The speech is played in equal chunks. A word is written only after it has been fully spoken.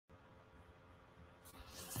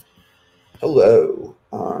Hello.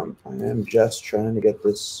 I am just trying to get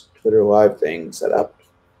this Twitter Live thing set up.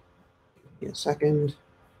 Give me a second.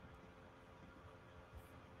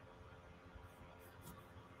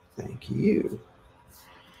 Thank you.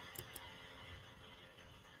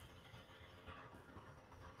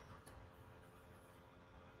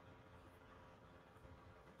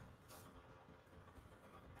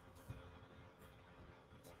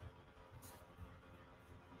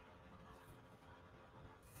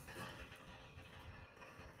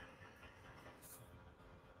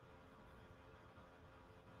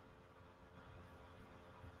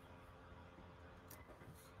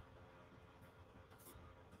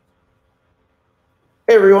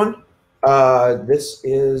 Hey everyone. This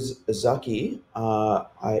is Zaki.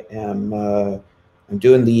 I'm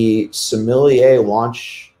doing the Sommelier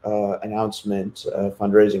launch announcement,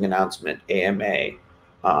 fundraising announcement AMA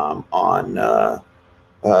on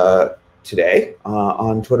today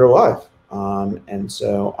on Twitter Live. And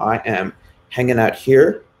so I am hanging out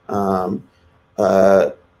here. Tarek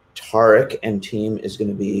and team is going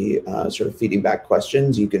to be sort of feeding back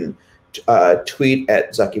questions. You can tweet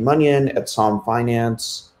at Zaki Manian, at Som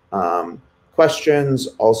Finance, questions,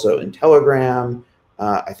 also in Telegram.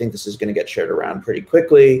 I think this is going to get shared around pretty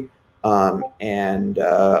quickly, and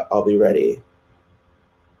I'll be ready.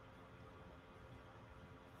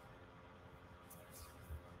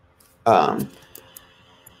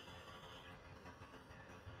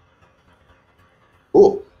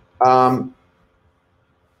 Cool.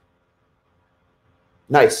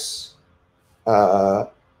 Nice.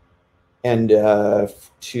 And to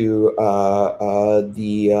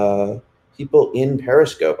the people in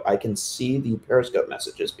Periscope, I can see the Periscope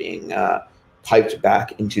messages being piped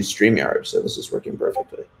back into StreamYard, so this is working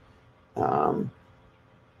perfectly. So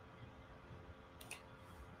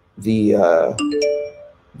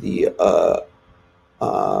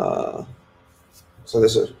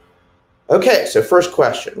this is okay. So first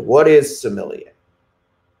question: what is Sommelier?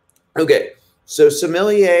 Okay, so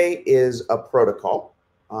Sommelier is a protocol.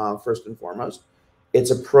 First and foremost, it's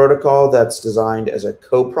a protocol that's designed as a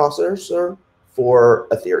co-processor for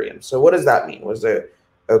Ethereum. So what does that mean? What does a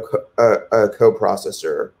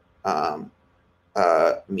co-processor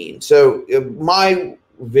mean? So my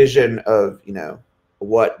vision of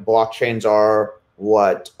what blockchains are,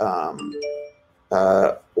 what blockchains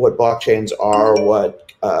are, what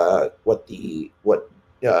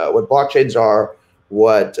blockchains are,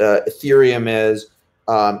 what Ethereum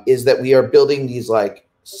is that we are building these like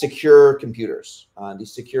secure computers,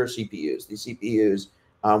 these secure CPUs,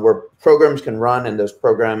 where programs can run, and those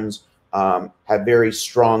programs have very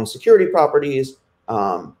strong security properties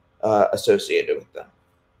associated with them.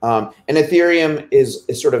 And Ethereum is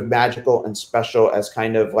sort of magical and special as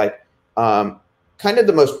kind of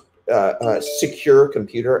the most secure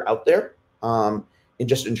computer out there, in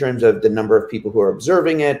terms of the number of people who are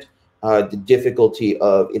observing it, the difficulty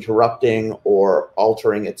of interrupting or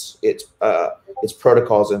altering its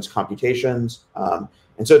protocols and its computations.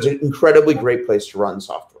 And so it's an incredibly great place to run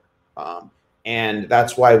software. And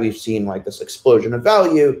that's why we've seen like this explosion of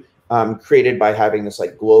value created by having this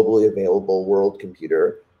like globally available world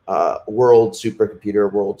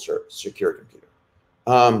supercomputer, world secure computer.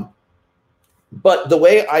 But the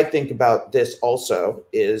way I think about this also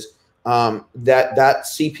is that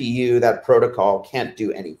CPU, that protocol can't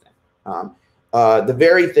do anything. The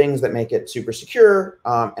very things that make it super secure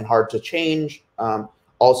and hard to change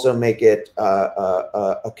also make it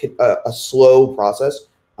a slow process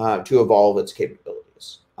to evolve its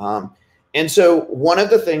capabilities. And so one of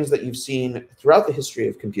the things that you've seen throughout the history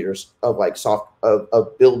of computers, of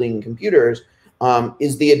building computers,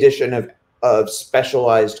 is the addition of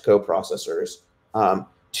specialized co-processors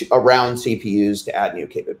around CPUs to add new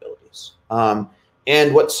capabilities.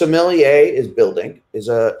 And what Sommelier is building is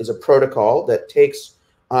a protocol that takes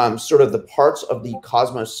sort of the parts of the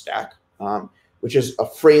Cosmos stack, which is a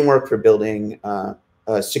framework for building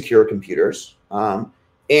secure computers,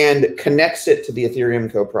 and connects it to the Ethereum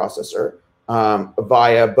coprocessor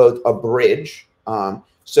via both a bridge,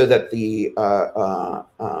 so that the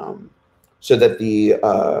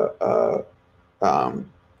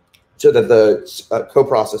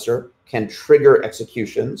coprocessor can trigger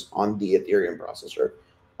executions on the Ethereum processor,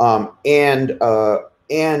 and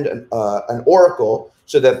an oracle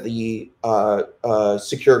so that the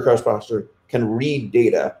secure coprocessor can read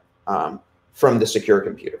data from the secure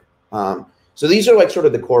computer. So these are like sort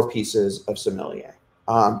of the core pieces of Sommelier.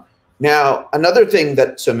 Now, another thing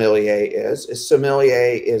that Sommelier is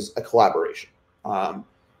a collaboration.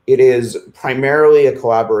 It is primarily a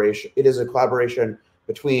collaboration. It is a collaboration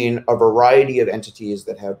between a variety of entities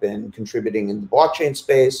that have been contributing in the blockchain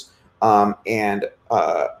space, and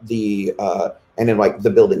in like the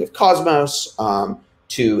building of Cosmos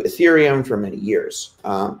to Ethereum for many years.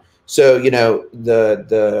 So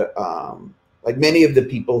like many of the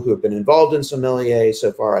people who have been involved in Sommelier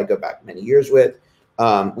so far, I go back many years with.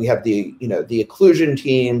 We have the Occlusion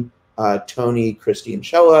team, Tony, Christy, and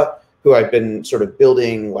Shella, who I've been sort of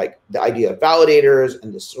building like the idea of validators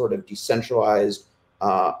and this sort of decentralized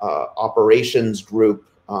operations group,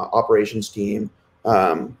 operations team.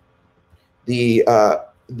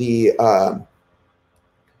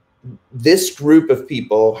 This group of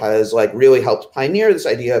people has like really helped pioneer this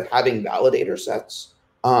idea of having validator sets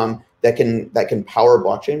that can power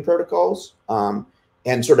blockchain protocols,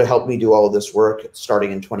 and sort of helped me do all of this work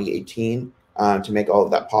starting in 2018 to make all of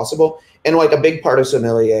that possible. And like a big part of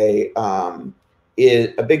Sommelier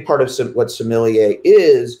what Sommelier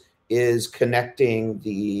is connecting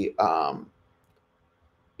the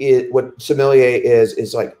what Sommelier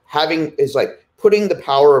is like putting the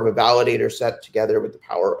power of a validator set together with the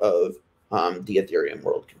power of the Ethereum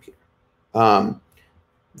world computer.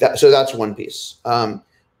 So that's one piece.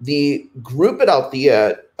 The group at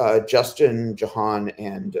Althea, Justin, Jahan,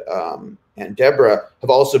 and Deborah have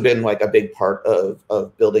also been like a big part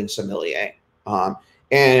of building Sommelier.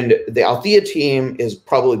 And the Althea team is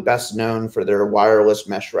probably best known for their wireless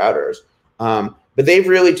mesh routers. But they've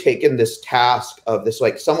really taken this task of this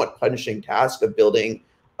like somewhat punishing task of building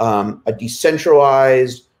a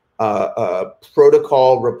decentralized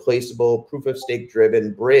protocol replaceable proof of stake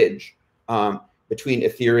driven bridge between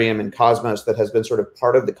Ethereum and Cosmos that has been sort of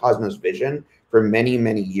part of the Cosmos vision for many,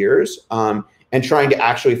 many years, and trying to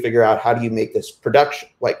actually figure out how do you make this production,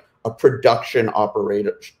 like a production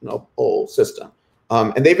operational system.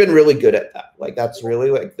 And they've been really good at that. Like that's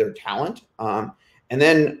really like their talent. And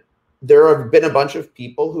then there have been a bunch of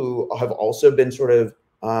people who have also been sort of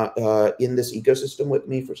in this ecosystem with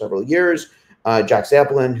me for several years. Jack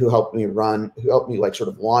Zappelin, who helped me like sort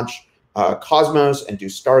of launch Cosmos and do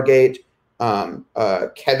Stargate.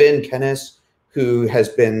 Kevin Kennis, who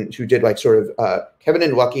did like sort of, Kevin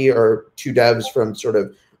and Lucky are two devs from sort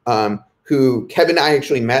of, who Kevin and I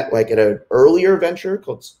actually met like at an earlier venture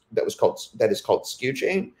that is called Skew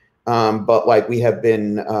Chain. But like we've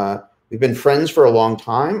been friends for a long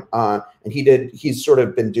time. And he's sort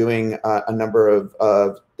of been doing a number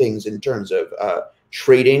of things in terms of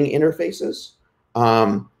trading interfaces.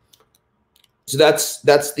 So that's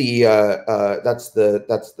the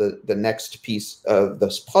next piece of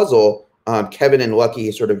this puzzle. Kevin and Lucky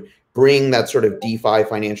sort of bring that sort of DeFi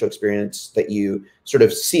financial experience that you sort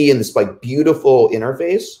of see in this like beautiful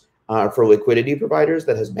interface for liquidity providers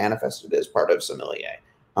that has manifested as part of Sommelier.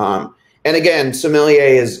 And again, Sommelier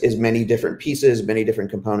is many different pieces, many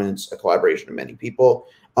different components, a collaboration of many people.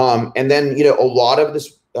 And then a lot of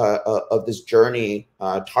this journey,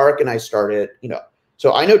 Tarek and I started.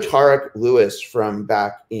 So I know Tarek Lewis from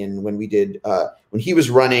back in when we did, when he was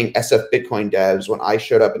running SF Bitcoin devs, when I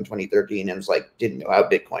showed up in 2013 and was like, didn't know how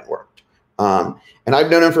Bitcoin worked. And I've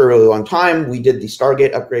known him for a really long time. We did the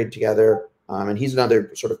Stargate upgrade together. And he's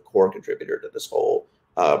another sort of core contributor to this whole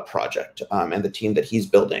project. And the team that he's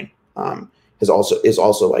building is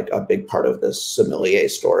also like a big part of this Sommelier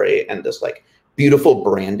story. And this like beautiful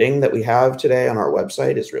branding that we have today on our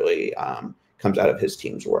website is really comes out of his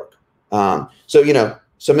team's work. So,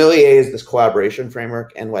 Sommelier is this collaboration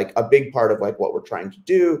framework, and like a big part of like what we're trying to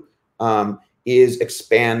do is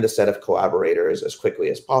expand the set of collaborators as quickly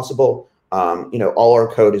as possible. All our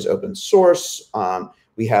code is open source.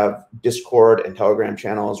 We have Discord and Telegram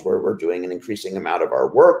channels where we're doing an increasing amount of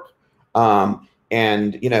our work. And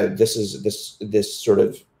this sort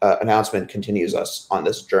of announcement continues us on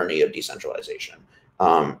this journey of decentralization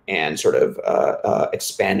and sort of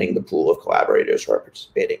expanding the pool of collaborators who are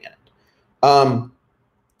participating in it.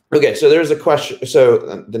 Okay, so there's a question.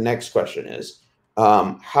 So the next question is,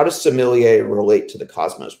 how does Sommelier relate to the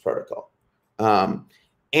Cosmos protocol? Sommelier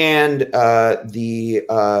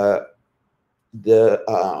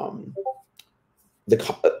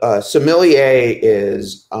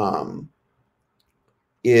is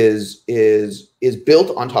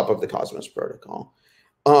built on top of the Cosmos protocol.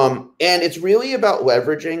 And it's really about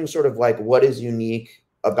leveraging sort of like what is unique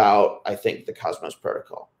about, I think, the Cosmos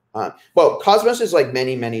protocol. Well, Cosmos is like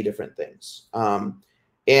many, many different things. And,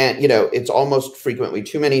 it's almost frequently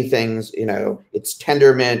too many things. It's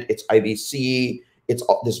Tendermint, it's IBC, it's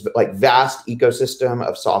this like vast ecosystem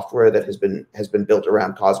of software that has been built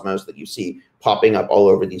around Cosmos that you see popping up all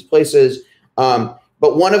over these places. But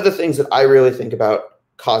one of the things that I really think about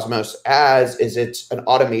Cosmos as is it's an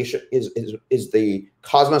automation, is the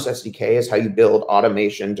Cosmos SDK is how you build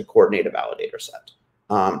automation to coordinate a validator set.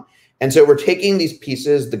 And so we're taking these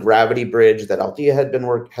pieces, the Gravity Bridge that Althea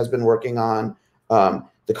has been working on,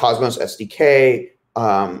 the Cosmos SDK,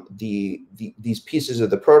 these pieces of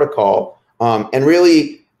the protocol, and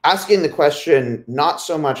really asking the question, not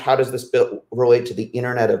so much how does this relate to the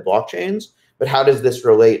internet of blockchains, but how does this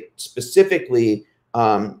relate specifically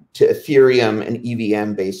to Ethereum and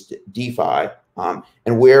EVM-based DeFi,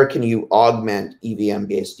 and where can you augment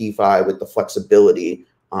EVM-based DeFi with the flexibility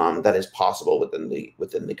that is possible within the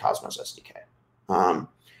Cosmos SDK.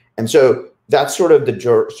 And so that's sort of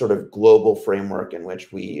the global framework in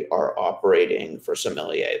which we are operating for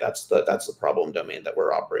Sommelier. That's the problem domain that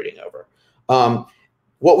we're operating over.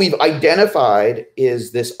 What we've identified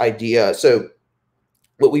is this idea. So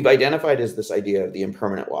what we've identified is this idea of the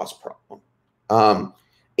impermanent loss problem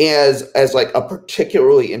as like a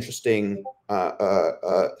particularly interesting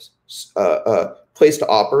place to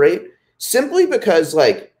operate, simply because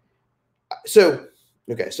like, so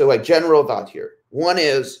like general thought here. One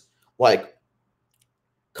is like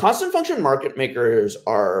constant function market makers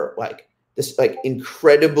are like this like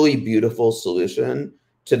incredibly beautiful solution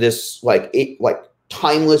to this like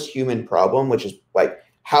timeless human problem, which is like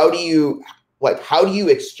how do you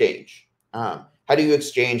exchange? How do you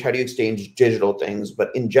exchange digital things?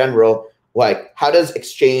 But in general, like how does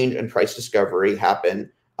exchange and price discovery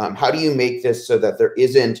happen? How do you make this so that there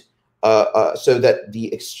isn't so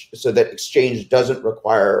that exchange doesn't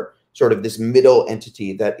require sort of this middle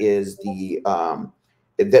entity that is the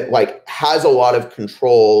that like has a lot of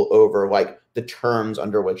control over like the terms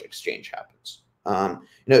under which exchange happens.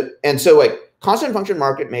 And so like constant function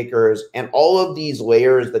market makers and all of these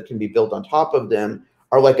layers that can be built on top of them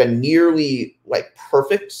are like a nearly like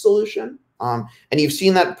perfect solution. And you've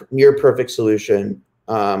seen that near perfect solution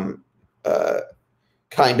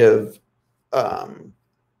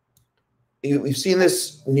we've seen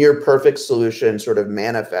this near perfect solution sort of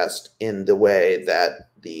manifest in the way that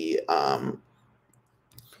the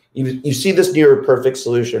you see this near perfect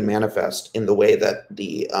solution manifest in the way that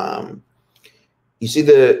the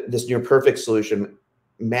this near perfect solution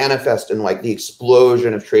manifest in like the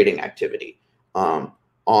explosion of trading activity on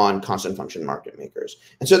constant function market makers.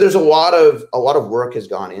 And so there's a lot of work has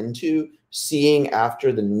gone into seeing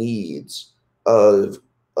after the needs of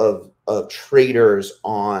traders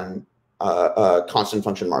on constant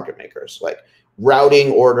function market makers, like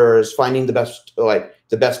routing orders, finding the best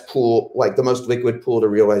pool, like the most liquid pool to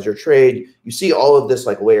realize your trade. You see all of this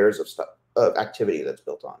like layers of stuff of activity that's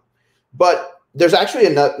built on. But there's actually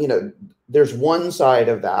enough, there's one side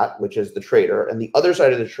of that, which is the trader, and the other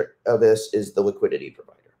side of this is the liquidity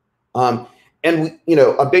provider. And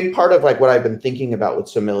a big part of like what I've been thinking about with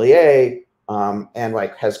Sommelier and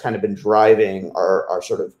like has kind of been driving our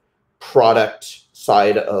sort of product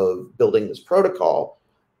side of building this protocol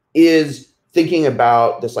is thinking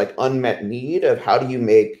about this like unmet need of how do you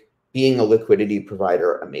make being a liquidity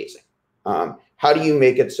provider amazing? How do you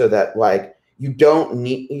make it so that like you don't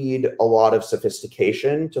need a lot of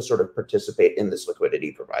sophistication to sort of participate in this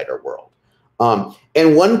liquidity provider world?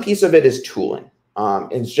 And one piece of it is tooling.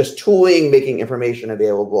 It's just tooling, making information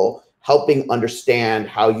available, helping understand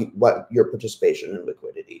what your participation in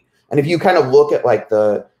liquidity. And if you kind of look at like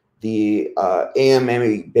the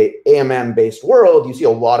AMM-based world, you see a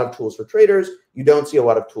lot of tools for traders. You don't see a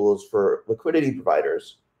lot of tools for liquidity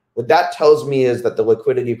providers. What that tells me is that the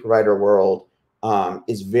liquidity provider world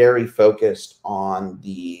is very focused on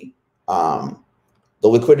the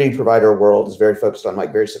liquidity provider world is very focused on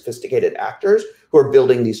like very sophisticated actors who are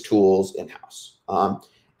building these tools in-house.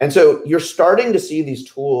 And so you're starting to see these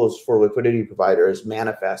tools for liquidity providers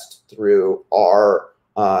manifest through our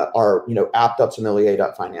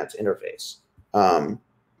app.sommelier.finance interface.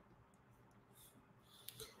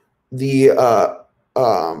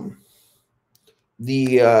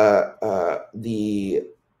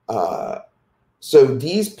 So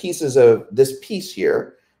these pieces of this piece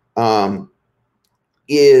here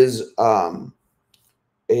is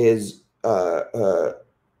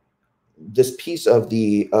this piece of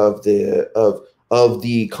the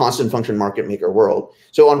constant function market maker world.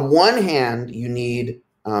 So on one hand, you need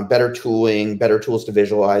better tooling, better tools to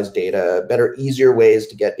visualize data, easier ways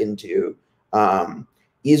to get into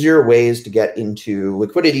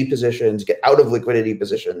liquidity positions, get out of liquidity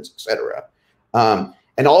positions, etc.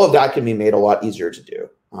 And all of that can be made a lot easier to do.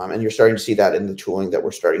 And you're starting to see that in the tooling that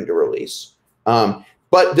we're starting to release.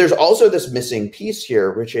 But there's also this missing piece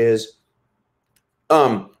here, which is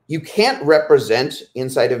you can't represent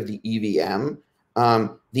inside of the EVM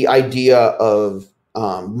the idea of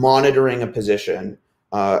monitoring a position,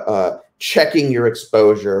 checking your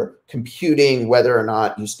exposure, computing whether or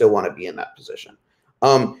not you still want to be in that position.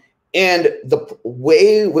 And the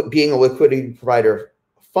way being a liquidity provider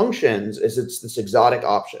functions is it's this exotic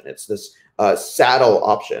option. It's this saddle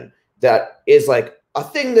option that is like a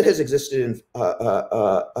thing that has existed in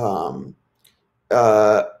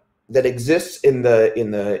that exists in the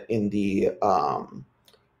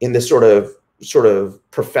sort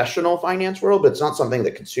of professional finance world, but it's not something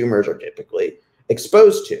that consumers are typically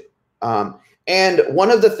exposed to. And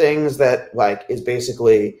one of the things that like is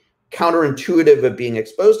basically counterintuitive of being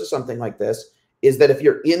exposed to something like this is that if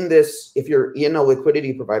you're in a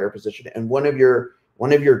liquidity provider position and one of your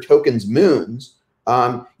tokens moons,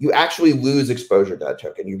 you actually lose exposure to that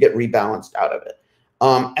token. You get rebalanced out of it.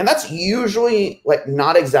 And that's usually like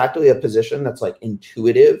not exactly a position that's like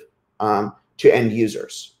intuitive to end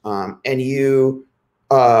users. And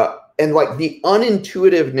like the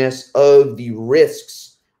unintuitiveness of the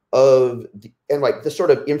risks and like the sort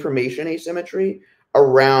of information asymmetry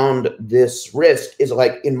around this risk is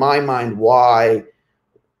like, in my mind, why,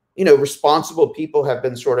 responsible people have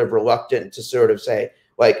been sort of reluctant to sort of say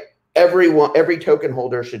like every token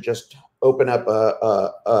holder should just open up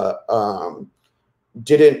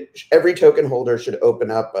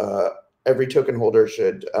every token holder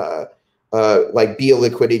should like be a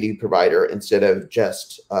liquidity provider instead of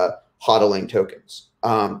just hodling tokens.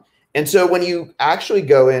 And so when you actually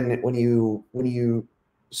go in,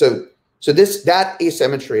 that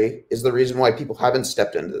asymmetry is the reason why people haven't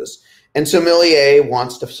stepped into this. And Sommelier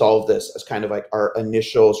wants to solve this as kind of like our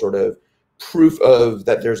initial sort of proof of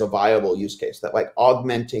that there's a viable use case, that like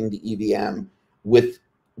augmenting the EVM with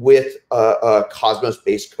a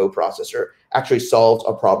Cosmos-based coprocessor actually solves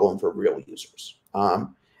a problem for real users.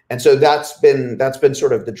 And so that's been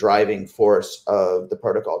sort of the driving force of the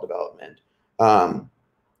protocol development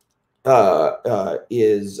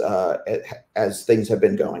as things have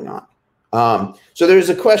been going on. So there's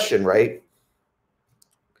a question, right?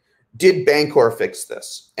 Did Bancor fix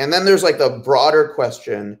this? And then there's like the broader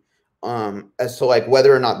question as to like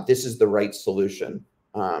whether or not this is the right solution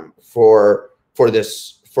for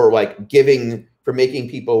making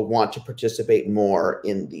people want to participate more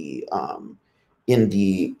in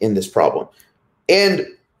this problem. And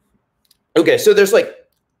okay, so there's like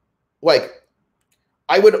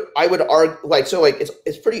I would argue like, so like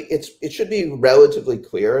it should be relatively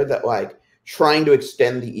clear that like trying to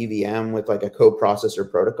extend the EVM with like a coprocessor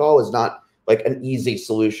protocol is not like an easy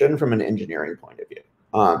solution from an engineering point of view.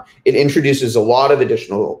 It introduces a lot of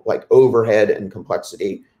additional like overhead and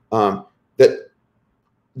complexity that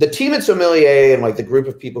the team at Sommelier and like the group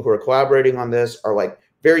of people who are collaborating on this are like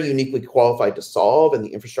very uniquely qualified to solve, and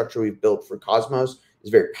the infrastructure we've built for Cosmos is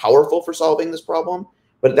very powerful for solving this problem.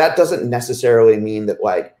 But that doesn't necessarily mean that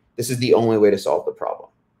like this is the only way to solve the problem.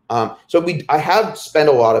 So I have spent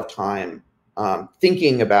a lot of time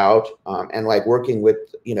thinking about and like working with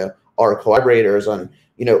our collaborators on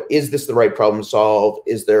is this the right problem to solve?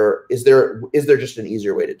 Is there just an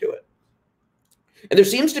easier way to do it? And there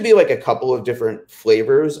seems to be like a couple of different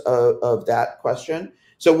flavors of that question.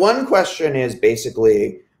 So one question is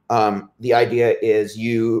basically the idea is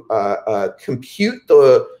you compute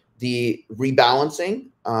the rebalancing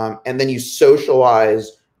and then you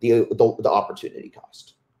socialize the opportunity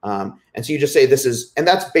cost. And so you just say this is, and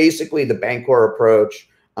that's basically the Bancor approach.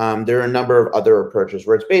 There are a number of other approaches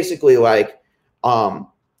where it's basically like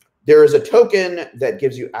there is a token that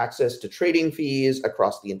gives you access to trading fees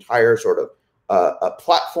across the entire sort of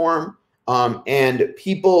platform, and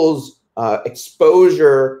people's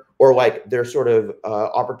exposure or like their sort of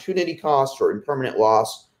opportunity cost or impermanent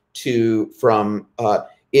loss from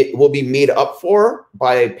it will be made up for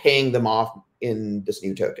by paying them off in this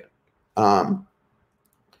new token. And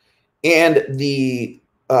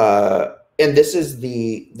this is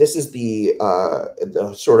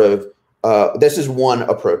one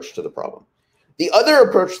approach to the problem. The other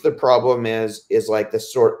approach to the problem is like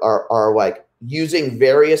this are like using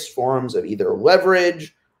various forms of either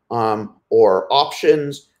leverage or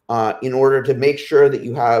options in order to make sure that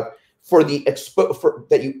you have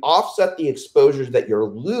that you offset the exposures that you're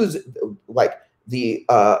losing, like the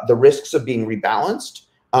risks of being rebalanced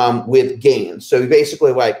with gains. So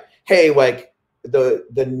basically, like, hey, like the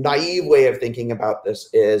naive way of thinking about this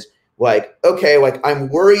is like, okay, like I'm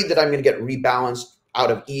worried that I'm going to get rebalanced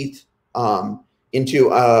out of ETH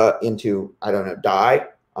into I don't know, DAI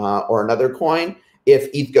or another coin if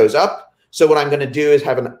ETH goes up. So what I'm going to do is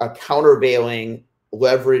have a countervailing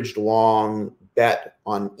leveraged long bet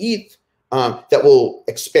on ETH that will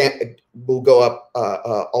go up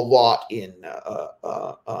a lot in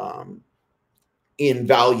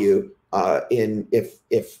value if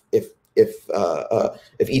ETH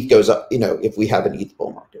goes up, if we have an ETH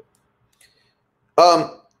bull market.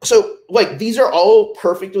 So like these are all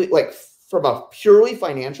perfectly, like from a purely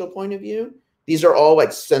financial point of view, these are all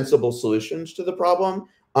like sensible solutions to the problem,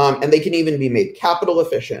 and they can even be made capital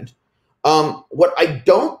efficient. What I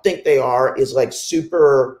don't think they are is like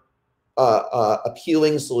super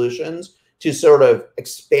appealing solutions to sort of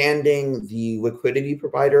expanding the liquidity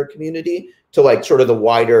provider community to like sort of the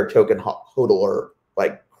wider token hodler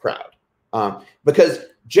like crowd. Because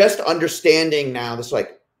just understanding now this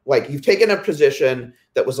like you've taken a position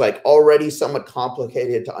that was like already somewhat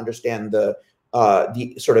complicated to understand the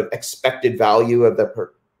sort of expected value of the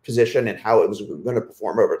position and how it was going to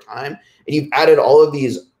perform over time, and you've added all of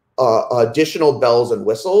these additional bells and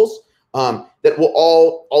whistles that will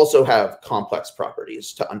all also have complex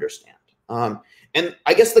properties to understand. And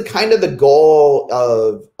I guess the goal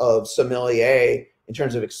of Sommelier in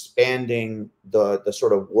terms of expanding the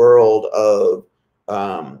sort of world of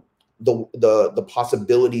the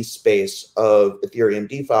possibility space of Ethereum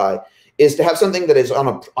DeFi is to have something that is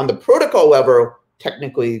on the protocol level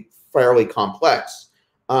technically fairly complex,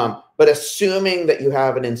 but assuming that you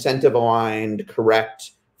have an incentive aligned,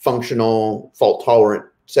 correct, functional, fault tolerant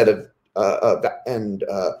set of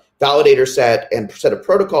validator set and set of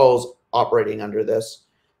protocols operating under this,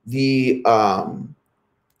 then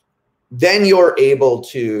you're able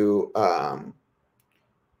to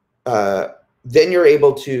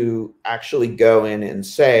actually go in and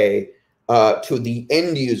say to the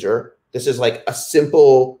end user, this is like a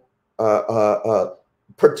simple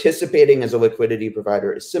participating as a liquidity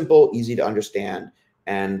provider is simple, easy to understand,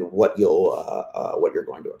 and what you're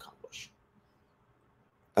going to accomplish.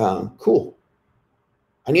 Cool.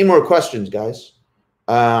 I need more questions, guys.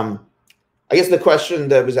 I guess the question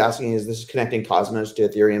that was asking is, this is connecting Cosmos to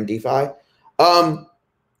Ethereum DeFi?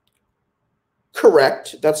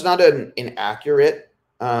 Correct. That's not an inaccurate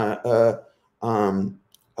thought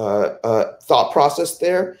process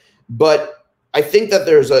there, but I think that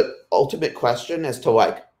there's an ultimate question as to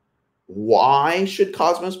like, why should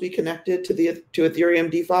Cosmos be connected to Ethereum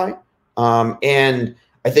DeFi? And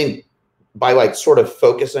I think by like sort of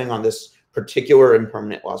focusing on this particular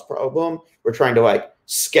impermanent loss problem, we're trying to like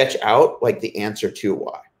sketch out like the answer to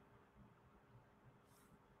why.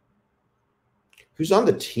 Who's on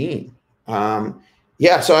the team?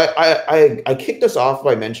 Yeah, so I kicked us off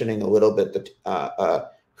by mentioning a little bit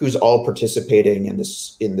that who's all participating in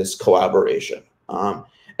this collaboration.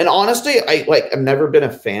 And honestly, I've never been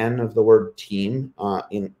a fan of the word team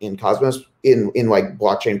in Cosmos in like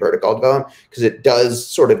blockchain protocol development, because it does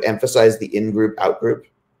sort of emphasize the in-group, out-group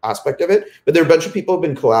aspect of it. But there are a bunch of people who've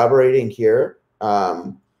been collaborating here.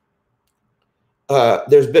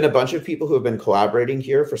 There's been a bunch of people who have been collaborating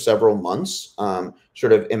here for several months,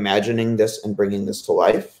 sort of imagining this and bringing this to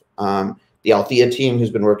life. The Althea team, who's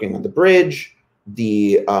been working on the bridge,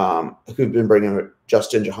 who've been bringing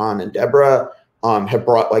Justin, Jahan, and Deborah, have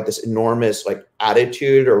brought like this enormous like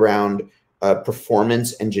attitude around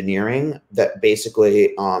performance engineering that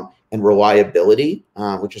basically and reliability,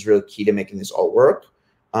 which is really key to making this all work.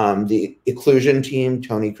 The Occlusion team,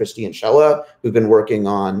 Tony, Christy, and Shella, who've been working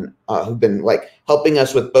on, who've been like helping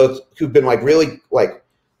us with both, who've been like really like,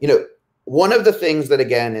 you know, one of the things that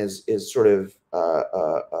again is sort of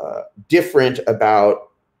different about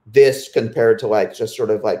this compared to like just sort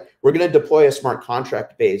of like, we're going to deploy a smart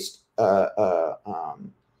contract based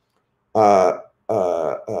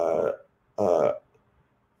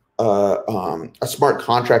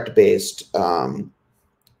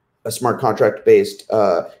a smart contract based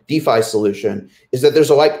DeFi solution, is that there's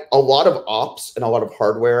a lot of ops and a lot of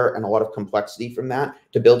hardware and a lot of complexity from that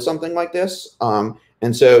to build something like this.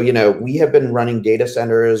 And so, you know, we have been running data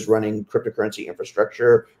centers, running cryptocurrency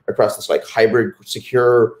infrastructure across this like hybrid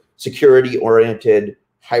security oriented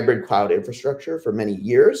hybrid cloud infrastructure for many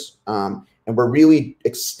years. And we're really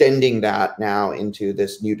extending that now into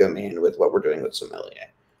this new domain with what we're doing with Sommelier.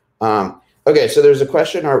 Okay, so there's a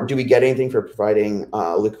question, do we get anything for providing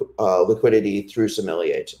liquidity through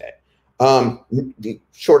Sommelier today? The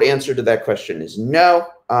short answer to that question is no.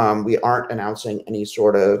 We aren't announcing any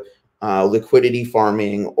sort of liquidity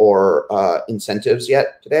farming or incentives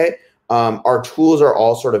yet today. Our tools are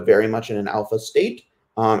all sort of very much in an alpha state,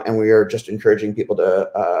 and we are just encouraging people to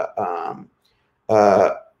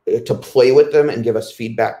play with them and give us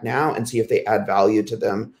feedback now and see if they add value to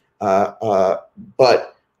them.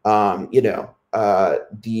 You know,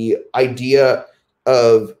 the idea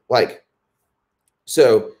of like,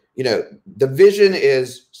 so, you know, the vision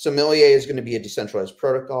is Sommelier is going to be a decentralized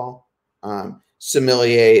protocol.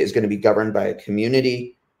 Sommelier is going to be governed by a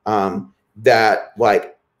community that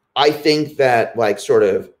like, I think that like sort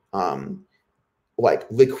of like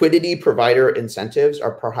liquidity provider incentives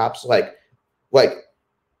are perhaps like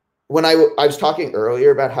when I was talking earlier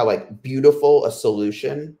about how like beautiful a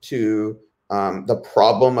solution to the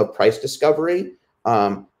problem of price discovery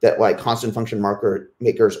that like constant function market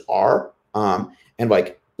makers are, and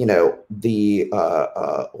like, you know, the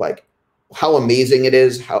like how amazing it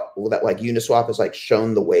is how that like Uniswap has like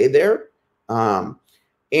shown the way there,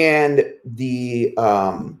 and the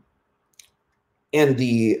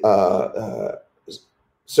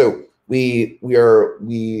so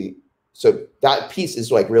so that piece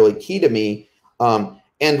is like really key to me.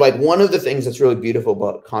 And like one of the things that's really beautiful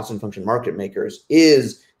about constant function market makers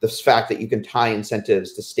is the fact that you can tie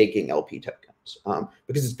incentives to staking LP tokens,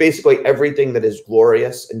 because it's basically everything that is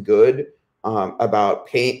glorious and good about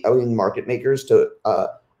paying market makers to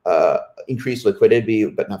increase liquidity,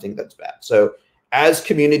 but nothing that's bad. So as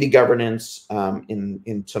community governance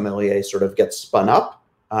in Sommelier sort of gets spun up,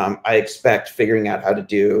 I expect figuring out how to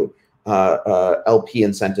do LP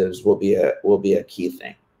incentives will be a key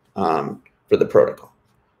thing for the protocol.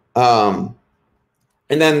 And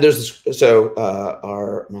then there's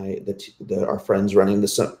our friends running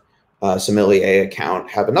the Sommelier account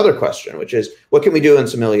have another question, which is what can we do in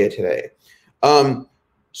Sommelier today?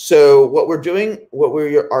 So what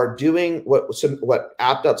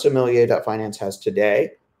app.sommelier.finance has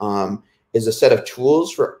today is a set of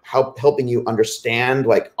tools for helping you understand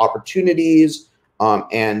like opportunities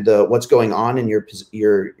and what's going on in your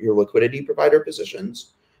liquidity provider positions,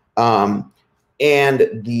 and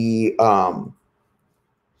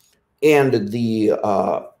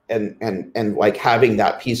like having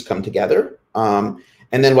that piece come together.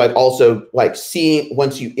 And then like also like seeing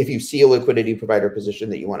if you see a liquidity provider position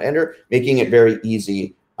that you want to enter, making it very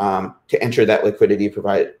easy to enter that liquidity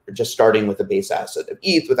provider, just starting with a base asset of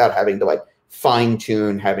ETH without having to like fine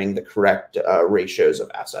tune having the correct ratios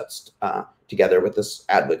of assets together with this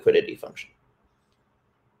add liquidity function.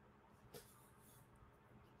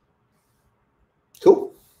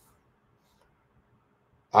 Cool.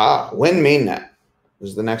 When mainnet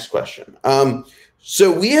is the next question.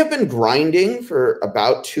 So we have been grinding for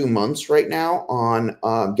about 2 months right now on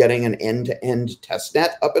getting an end-to-end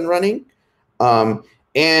testnet up and running.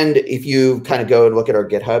 And if you kind of go and look at our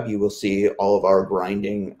GitHub, you will see all of our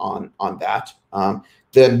grinding on that.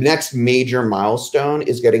 The next major milestone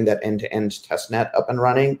is getting that end-to-end testnet up and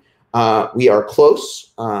running. We are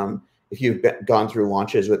close. If you've gone through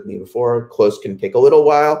launches with me before, close can take a little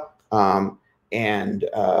while. And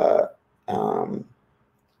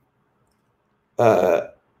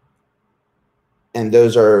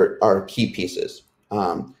those are key pieces.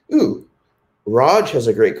 Raj has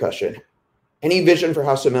a great question. Any vision for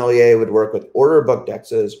how Sommelier would work with order book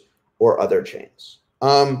dexes or other chains?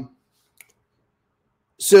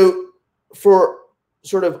 So for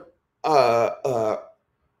sort of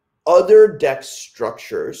other dex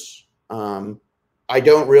structures, I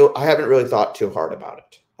haven't really thought too hard about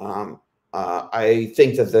it. I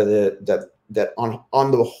think that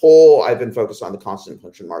on the whole, I've been focused on the constant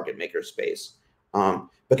function market maker space,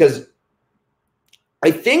 because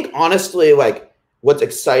I think honestly, like what's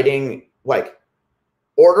exciting, like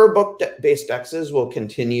order book based dexes will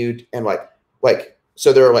continue, and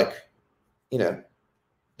so there are like, you know,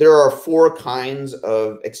 there are 4 kinds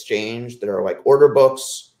of exchange. There are like order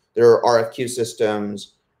books, there are RFQ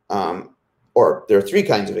systems, or there are 3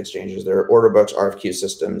 kinds of exchanges. There are order books, RFQ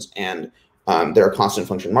systems, and there are constant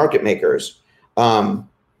function market makers. And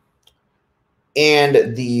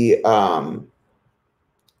the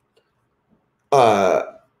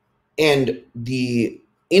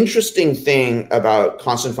interesting thing about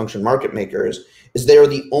constant function market makers is they are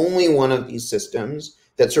the only one of these systems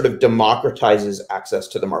that sort of democratizes access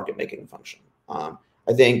to the market making function. I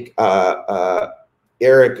think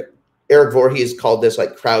Eric Voorhees called this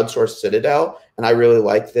like crowdsourced citadel, and I really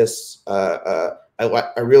like this. I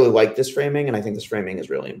really like this framing, and I think this framing is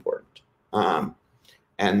really important.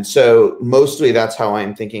 And so mostly that's how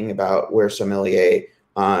I'm thinking about where Sommelier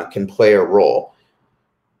can play a role.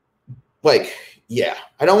 Like, yeah,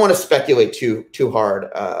 I don't want to speculate too hard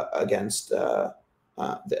against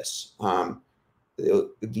this.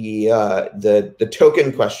 The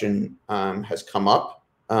token question has come up,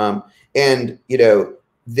 and you know,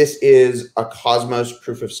 this is a Cosmos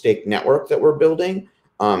proof of stake network that we're building,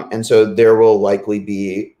 and so there will likely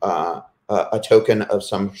be a token of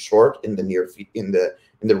some sort in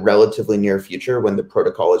the relatively near future when the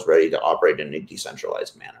protocol is ready to operate in a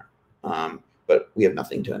decentralized manner. But we have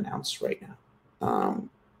nothing to announce right now.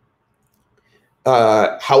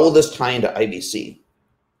 How will this tie into IBC?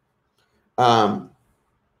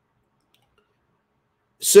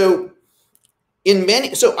 So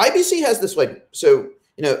IBC has this like, so,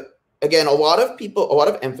 you know, again, a lot of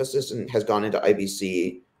emphasis has gone into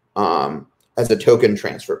IBC as a token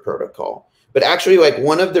transfer protocol. But actually, like,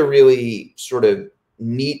 one of the really sort of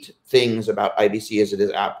neat things about IBC is it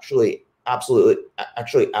is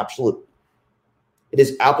it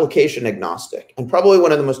is application agnostic. And probably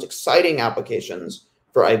one of the most exciting applications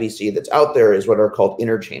for IBC that's out there is what are called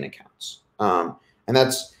interchain accounts.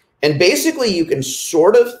 And basically you can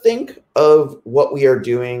sort of think of what we are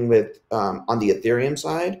doing with on the Ethereum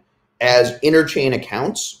side as interchain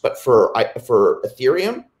accounts, but for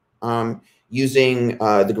Ethereum, using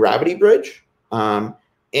the Gravity Bridge,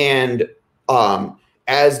 and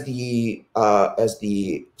as the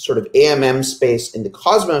sort of AMM space in the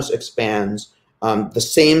Cosmos expands, the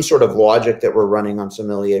same sort of logic that we're running on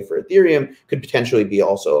Sommelier for Ethereum could potentially be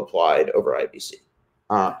also applied over IBC.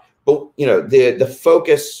 But you know, the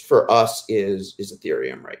focus for us is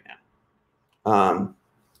Ethereum right now.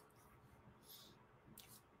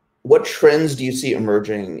 What trends do you see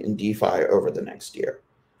emerging in DeFi over the next year?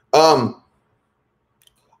 I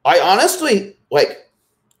honestly, like,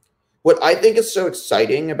 what I think is so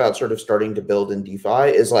exciting about sort of starting to build in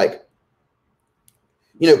DeFi is, like,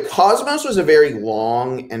 you know, Cosmos was a very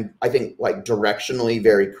long and I think like directionally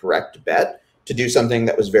very correct bet to do something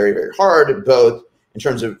that was very, very hard, both in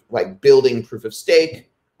terms of like building proof of stake,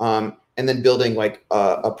 and then building like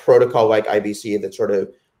a protocol like IBC that sort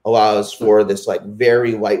of allows for this like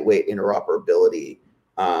very lightweight interoperability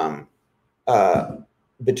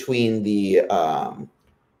between the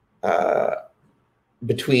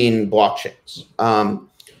between blockchains.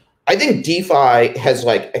 I think DeFi has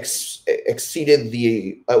like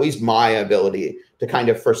exceeded at least my ability to kind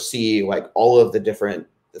of foresee like all of the different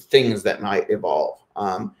things that might evolve.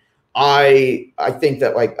 I think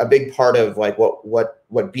that like a big part of like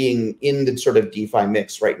what being in the sort of DeFi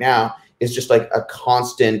mix right now is just like a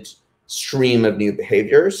constant stream of new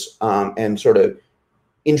behaviors, and sort of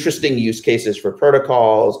interesting use cases for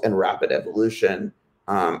protocols and rapid evolution.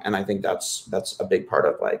 And I think that's a big part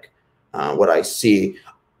of like what I see.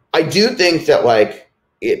 I do think that like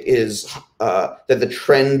it is that the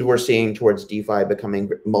trend we're seeing towards DeFi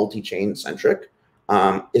becoming multi-chain centric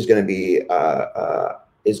is going to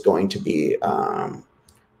be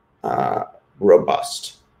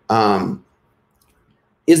robust.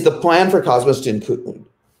 Is the plan for Cosmos to include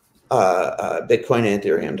Bitcoin and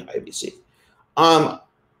Ethereum to IBC?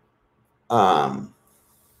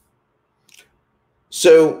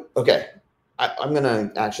 So, okay, I'm going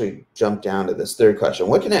to actually jump down to this third question.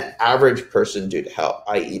 What can an average person do to help,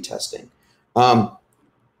 i.e. testing? Like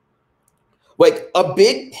a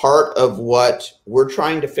big part of what we're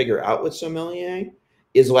trying to figure out with Sommelier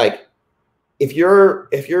is like, if you're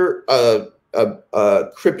a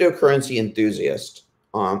cryptocurrency enthusiast,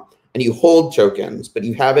 and you hold tokens, but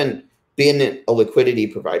you haven't been a liquidity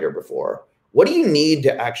provider before, what do you need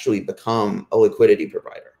to actually become a liquidity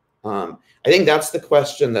provider? I think that's the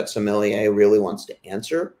question that Sommelier really wants to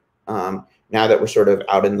answer, now that we're sort of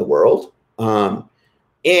out in the world. Like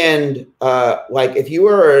if you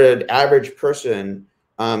are an average person,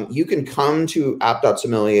 you can come to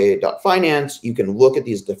app.sommelier.finance. You can look at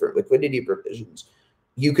these different liquidity provisions.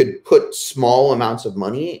 You could put small amounts of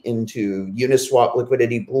money into Uniswap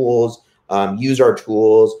liquidity pools, use our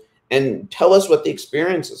tools, and tell us what the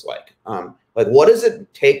experience is like. Like, what does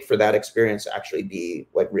it take for that experience to actually be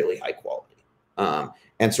like really high quality,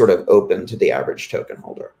 and sort of open to the average token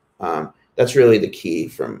holder? That's really the key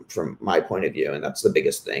from my point of view, and that's the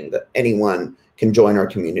biggest thing that anyone can join our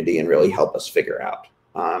community and really help us figure out.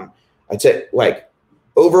 I'd say like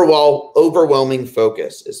overwhelming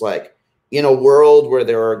focus is like, in a world where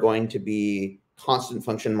there are going to be constant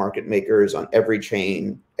function market makers on every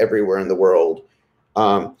chain everywhere in the world,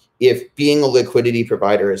 if being a liquidity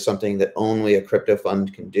provider is something that only a crypto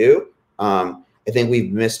fund can do, I think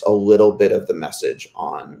we've missed a little bit of the message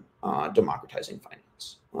on democratizing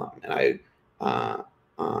finance. And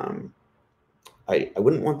I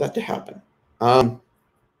wouldn't want that to happen.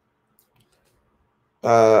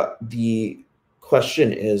 The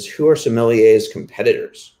question is, who are Sommelier's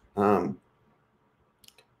competitors?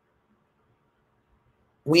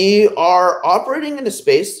 We are operating in a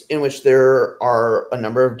space in which there are a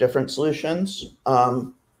number of different solutions.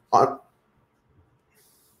 We're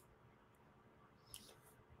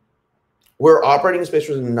operating in a space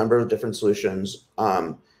with a number of different solutions.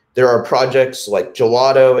 There are projects like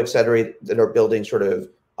Gelato, et cetera, that are building sort of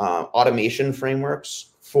automation frameworks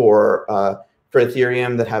for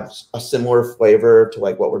Ethereum that have a similar flavor to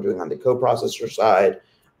like what we're doing on the coprocessor side.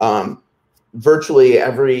 Virtually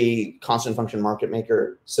every constant function market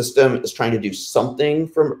maker system is trying to do something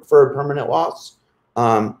for a permanent loss.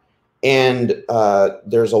 And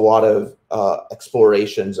there's a lot of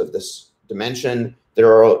explorations of this dimension.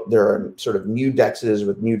 There are sort of new dexes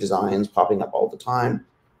with new designs popping up all the time.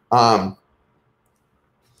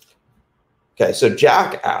 Okay, so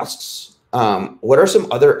Jack asks, what are some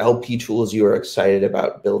other LP tools you are excited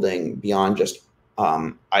about building beyond just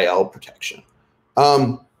IL protection?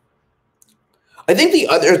 I think the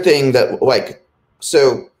other thing that, like,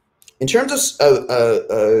 so in terms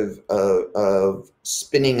of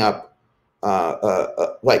spinning up,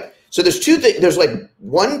 like, so there's two things. There's like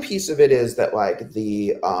one piece of it is that like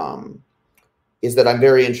is that I'm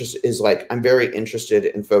very interested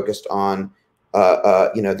and focused on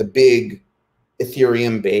the big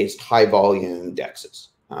Ethereum based high volume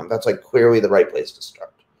dexes. That's like clearly the right place to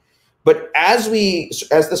start. But as the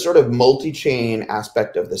sort of multi-chain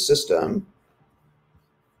aspect of the system,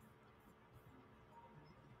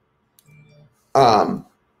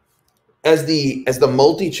 as the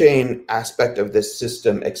multi-chain aspect of this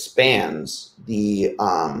system expands,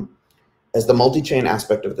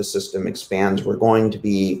 we're going to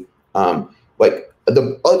be like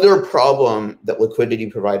the other problem that liquidity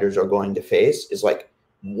providers are going to face is like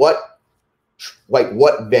what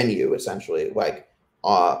venue essentially, like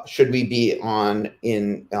should we be on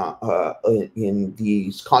in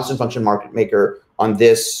the constant function market maker on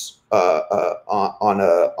this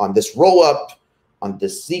on this roll up, on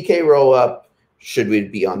this ZK roll up? Should we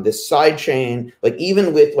be on this side chain? Like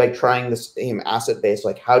even with like trying the same asset base,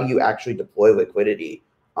 like how do you actually deploy liquidity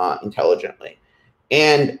intelligently?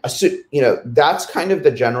 And that's kind of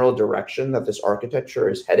the general direction that this architecture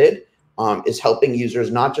is headed, is helping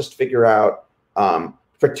users not just figure out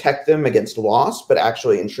protect them against loss, but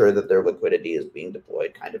actually ensure that their liquidity is being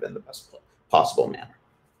deployed kind of in the best possible manner.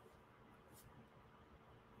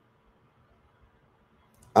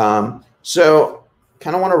 So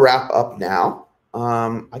kind of want to wrap up now.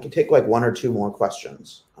 I can take like one or two more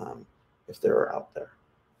questions if there are out there.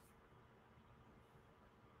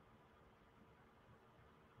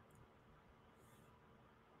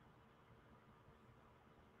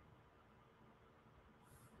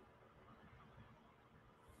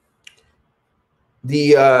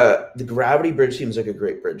 The gravity bridge seems like a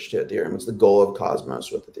great bridge to Ethereum. It's the goal of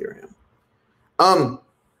Cosmos with Ethereum.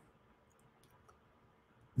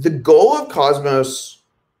 The goal of Cosmos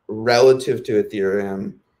relative to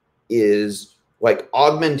Ethereum is like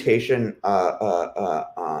augmentation. The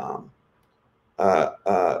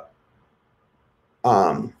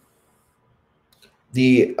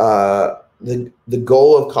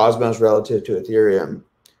goal of Cosmos relative to Ethereum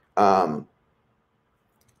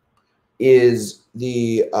is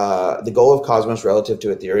the goal of Cosmos relative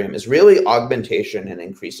to Ethereum is really augmentation and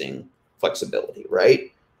increasing flexibility,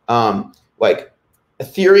 right? Like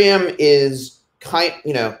Ethereum is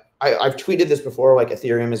I've tweeted this before, like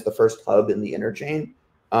Ethereum is the first hub in the interchain.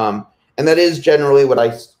 And that is generally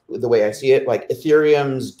the way I see it. Like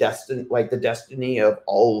Ethereum's the destiny of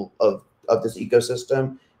all of this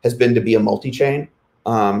ecosystem has been to be a multi-chain.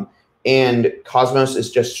 And Cosmos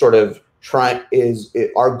is just sort of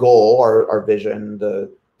our goal, our vision,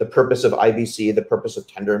 the purpose of IBC, the purpose of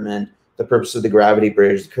Tendermint, the purpose of the gravity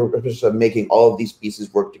bridge, the purpose of making all of these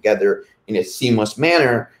pieces work together in a seamless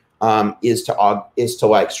manner, is to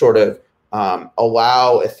like sort of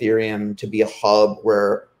allow Ethereum to be a hub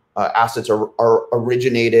where assets are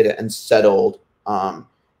originated and settled,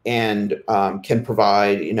 and can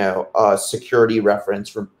provide a security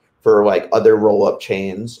reference for like other roll-up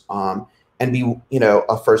chains, and be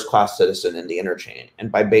a first-class citizen in the interchain.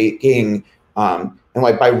 And by making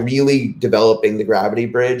by really developing the gravity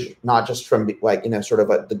bridge, not just from like sort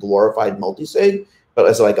of the glorified multisig, but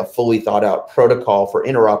as like a fully thought out protocol for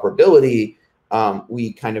interoperability,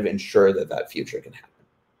 we kind of ensure that future can happen.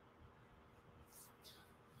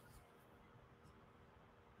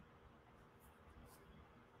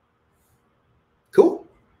 Cool.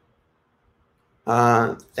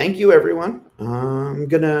 Thank you, everyone. I'm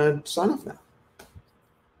gonna sign off now.